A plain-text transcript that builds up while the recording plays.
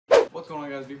What's going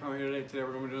on, guys? vPrimey here today. Today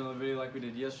we're going to be doing another video like we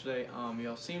did yesterday.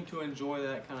 Y'all seemed to enjoy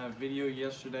that kind of video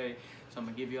yesterday, so I'm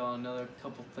going to give y'all another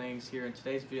couple things here in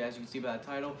today's video. As you can see by the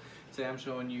title, today I'm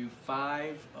showing you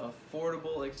 5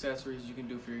 affordable accessories you can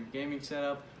do for your gaming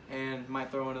setup, and might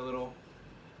throw in a little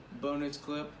bonus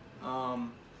clip.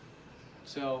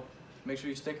 So make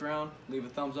sure you stick around, leave a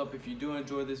thumbs up if you do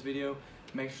enjoy this video.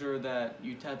 Make sure that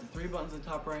you tap the 3 buttons in the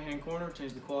top right hand corner,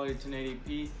 change the quality to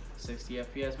 1080p, 60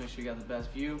 FPS, make sure you got the best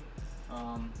view.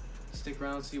 Stick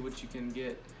around, see what you can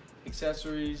get.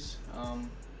 Accessories,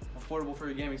 affordable for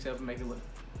your gaming setup, and make it look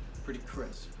pretty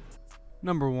crisp.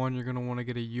 Number 1, you're going to want to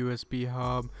get a USB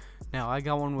hub. Now I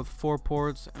got one with 4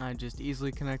 ports, and I just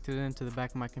easily connected it into the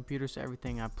back of my computer, so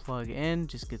everything I plug in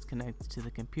just gets connected to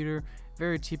the computer.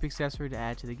 Very cheap accessory to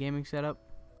add to the gaming setup.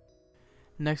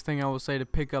 Next thing I will say to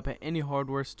pick up at any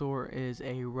hardware store is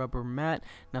a rubber mat.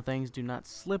 Now things do not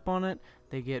slip on it.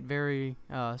 They get very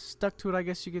stuck to it, I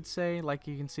guess you could say. Like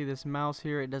you can see this mouse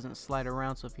here, it doesn't slide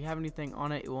around, so if you have anything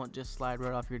on it, it won't just slide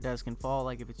right off your desk and fall.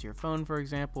 Like if it's your phone, for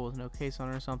example, with no case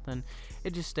on it or something,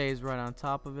 it just stays right on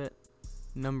top of it.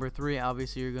 Number 3,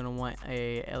 obviously you're going to want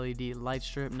a LED light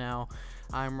strip. Now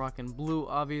I'm rocking blue,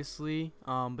 obviously,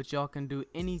 but y'all can do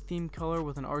any theme color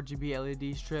with an RGB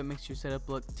LED strip. Makes your setup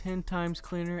look 10 times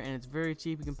cleaner, and it's very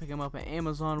cheap. You can pick them up at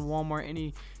Amazon, Walmart,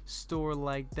 any store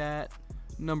like that.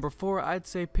 Number 4, I'd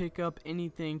say pick up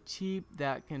anything cheap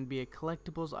that can be a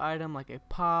collectibles item, like a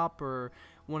pop or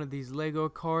one of these Lego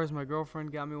cars. My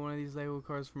girlfriend got me one of these Lego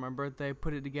cars for my birthday.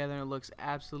 Put it together and it looks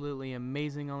absolutely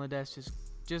amazing on the desk.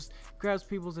 Just grabs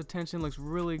people's attention, looks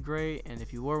really great. And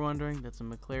if you were wondering, that's a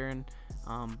McLaren.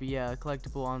 But yeah, a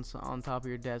collectible on top of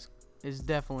your desk is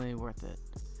definitely worth it.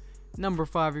 Number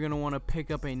 5, you're going to want to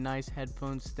pick up a nice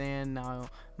headphone stand. Now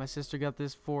my sister got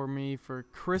this for me for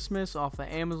Christmas off of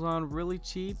Amazon. Really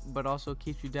cheap, but also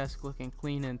keeps your desk looking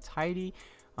clean and tidy.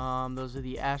 Those are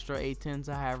the Astro 810s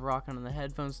I have rocking on the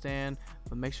headphone stand,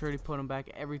 but make sure to put them back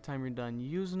every time you're done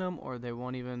using them, or they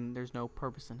won't even, there's no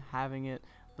purpose in having it.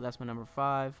 But that's my number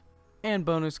 5. And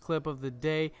bonus clip of the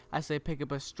day, I say pick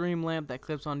up a stream lamp that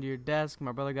clips onto your desk.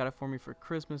 My brother got it for me for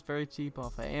Christmas, very cheap,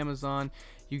 off of Amazon.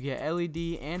 You get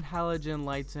LED and halogen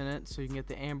lights in it, so you can get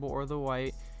the amber or the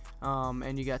white.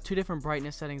 And you got 2 different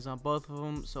brightness settings on both of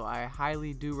them, so I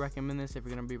highly do recommend this if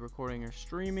you're going to be recording or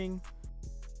streaming.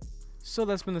 So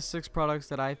that's been the 6 products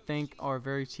that I think are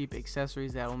very cheap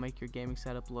accessories that will make your gaming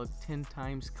setup look 10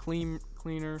 times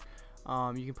cleaner.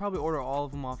 You can probably order all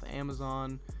of them off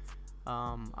Amazon.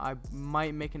 I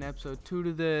might make an episode 2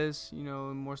 to this, you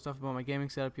know, more stuff about my gaming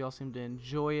setup. Y'all seem to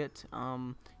enjoy it.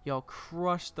 Y'all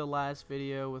crushed the last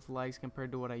video with likes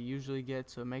compared to what I usually get,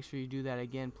 so make sure you do that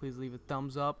again. Please leave a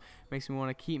thumbs up. Makes me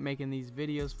want to keep making these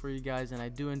videos for you guys, and I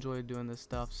do enjoy doing this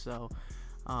stuff. So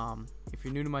if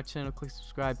you're new to my channel, click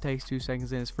subscribe. Takes 2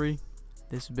 seconds and it's free.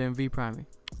 This has been vPrimey.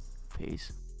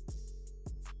 Peace.